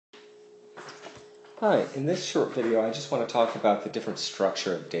Hi, in this short video I just want to talk about the different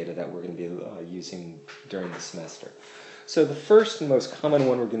structure of data that we're going to be using during the semester. So the first and most common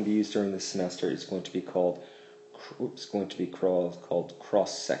one we're going to be used during the semester is going to be called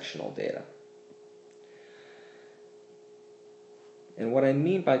cross-sectional data. And what I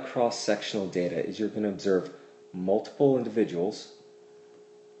mean by cross-sectional data is you're going to observe multiple individuals,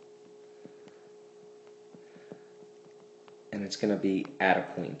 and it's going to be at a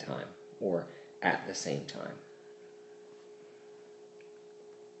point in time, or at the same time.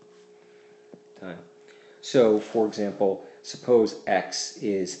 So, for example, suppose X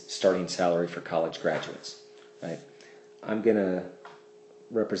is starting salary for college graduates, right? I'm going to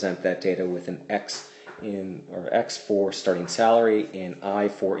represent that data with an X for starting salary and I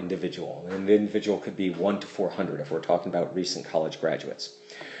for individual. And the individual could be 1 to 400 if we're talking about recent college graduates.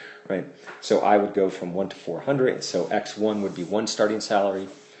 Right? So I would go from 1 to 400, so X1 would be one starting salary.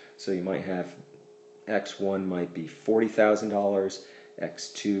 So you might have X1 might be $40,000,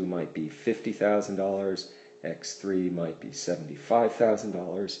 X2 might be $50,000, X3 might be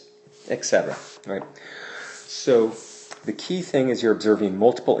 $75,000, etc. Right? So the key thing is you're observing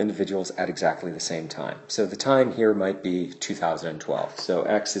multiple individuals at exactly the same time. So the time here might be 2012. So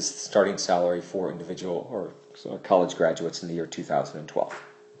X is starting salary for individual or college graduates in the year 2012.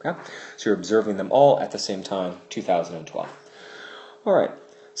 Okay? So you're observing them all at the same time, 2012. All right.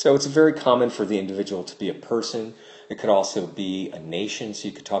 So it's very common for the individual to be a person. It could also be a nation. So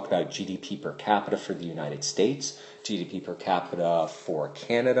you could talk about GDP per capita for the United States, GDP per capita for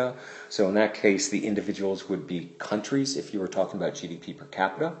Canada. So in that case, the individuals would be countries if you were talking about GDP per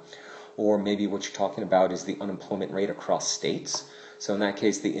capita. Or maybe what you're talking about is the unemployment rate across states. So in that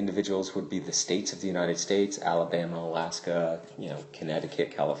case, the individuals would be the states of the United States, Alabama, Alaska,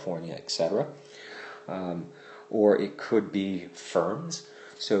 Connecticut, California, etc. Or it could be firms.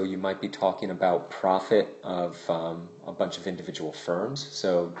 So you might be talking about profit of a bunch of individual firms.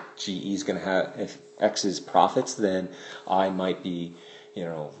 So GE is going to have, if X is profits, then I might be,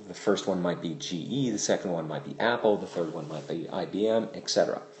 the first one might be GE, the second one might be Apple, the third one might be IBM,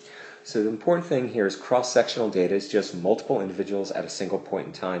 etc. So the important thing here is cross-sectional data is just multiple individuals at a single point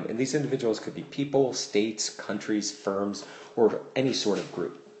in time. And these individuals could be people, states, countries, firms, or any sort of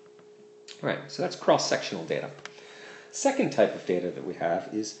group. All right, so that's cross-sectional data. Second type of data that we have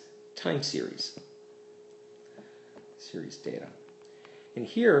is time series data. And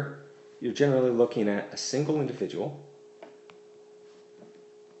here, you're generally looking at a single individual,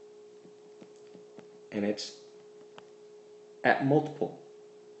 and it's at multiple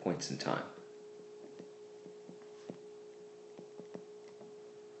points in time.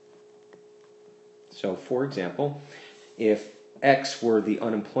 So, for example, if X were the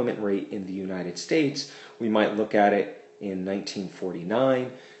unemployment rate in the United States, we might look at it in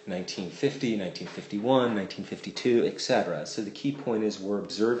 1949, 1950, 1951, 1952, etc. So the key point is we're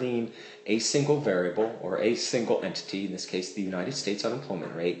observing a single variable or a single entity, in this case the United States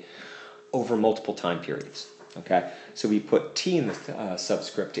unemployment rate, over multiple time periods. Okay, so we put T in the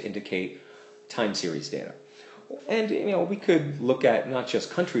subscript to indicate time series data. And we could look at not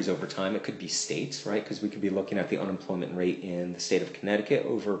just countries over time, it could be states, right? Because we could be looking at the unemployment rate in the state of Connecticut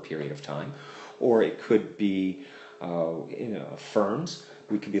over a period of time. Or it could be firms.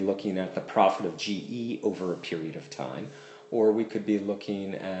 We could be looking at the profit of GE over a period of time. Or we could be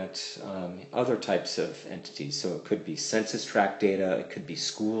looking at other types of entities. So it could be census tract data, it could be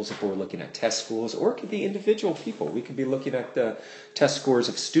schools if we're looking at test schools, or it could be individual people. We could be looking at the test scores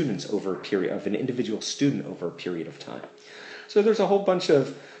of students over a period, of an individual student over a period of time. So there's a whole bunch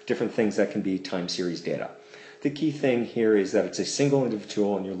of different things that can be time series data. The key thing here is that it's a single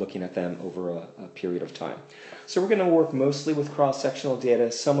individual and you're looking at them over a period of time. So we're going to work mostly with cross-sectional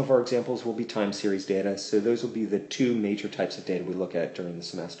data. Some of our examples will be time series data, so those will be the two major types of data we look at during the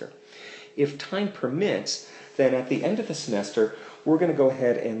semester. If time permits, then at the end of the semester, we're going to go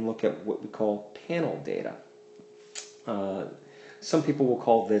ahead and look at what we call panel data. Some people will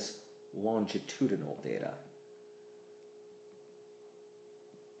call this longitudinal data.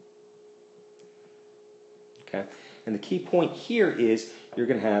 Okay? And the key point here is you're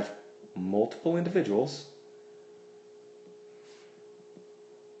going to have multiple individuals,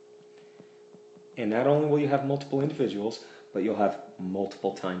 and not only will you have multiple individuals, but you'll have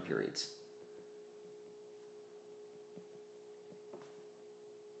multiple time periods.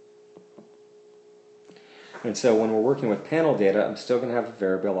 And so when we're working with panel data, I'm still going to have a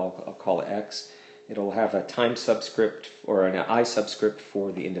variable, I'll call it X. It'll have a time subscript or an I subscript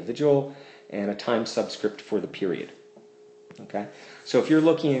for the individual, and a time subscript for the period. Okay? So if you're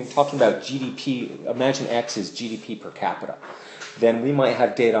talking about GDP, imagine X is GDP per capita. then we might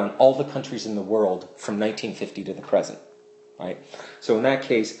have data on all the countries in the world from 1950 to the present. Right? So in that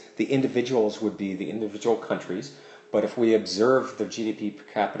case, the individuals would be the individual countries, but if we observe the GDP per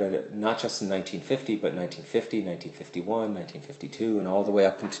capita not just in 1950, but 1950, 1951, 1952, and all the way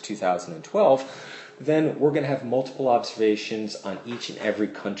up into 2012, then we're going to have multiple observations on each and every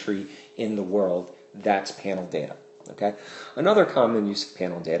country in the world. That's panel data. Okay? Another common use of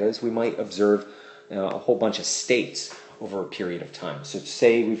panel data is we might observe a whole bunch of states over a period of time. So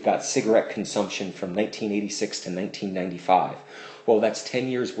say we've got cigarette consumption from 1986 to 1995. Well, that's 10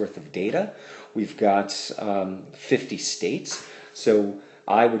 years worth of data. We've got 50 states. So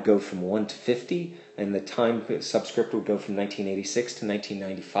I would go from 1 to 50, and the time subscript would go from 1986 to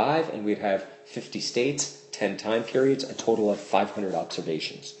 1995, and we'd have 50 states, 10 time periods, a total of 500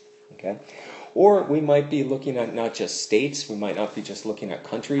 observations. Okay? Or we might be looking at not just states, we might not be just looking at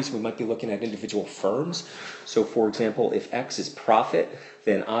countries, we might be looking at individual firms. So for example, if X is profit,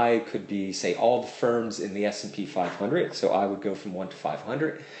 then I could be, say, all the firms in the S&P 500, so I would go from 1 to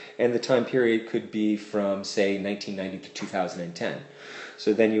 500, and the time period could be from, say, 1990 to 2010.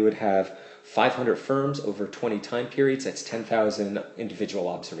 So then you would have 500 firms over 20 time periods, that's 10,000 individual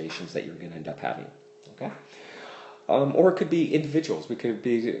observations that you're going to end up having. Okay? Or it could be individuals. We could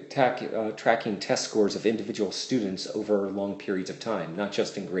be tracking test scores of individual students over long periods of time, not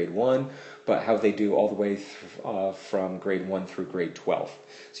just in grade 1, but how they do all the way from grade 1 through grade 12.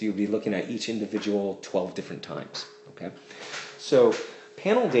 So you'll be looking at each individual 12 different times. Okay? So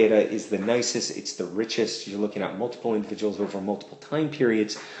panel data is the nicest, it's the richest. You're looking at multiple individuals over multiple time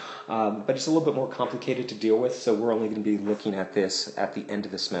periods, but it's a little bit more complicated to deal with, so we're only going to be looking at this at the end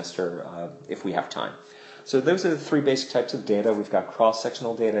of the semester if we have time. So those are the three basic types of data. We've got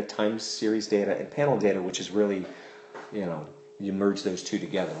cross-sectional data, time series data, and panel data, which is really, you merge those two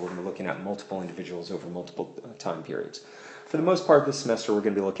together. We're going to be looking at multiple individuals over multiple time periods. For the most part of this semester, we're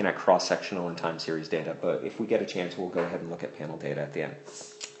going to be looking at cross-sectional and time series data, but if we get a chance, we'll go ahead and look at panel data at the end.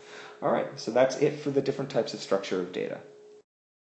 All right, so that's it for the different types of structure of data.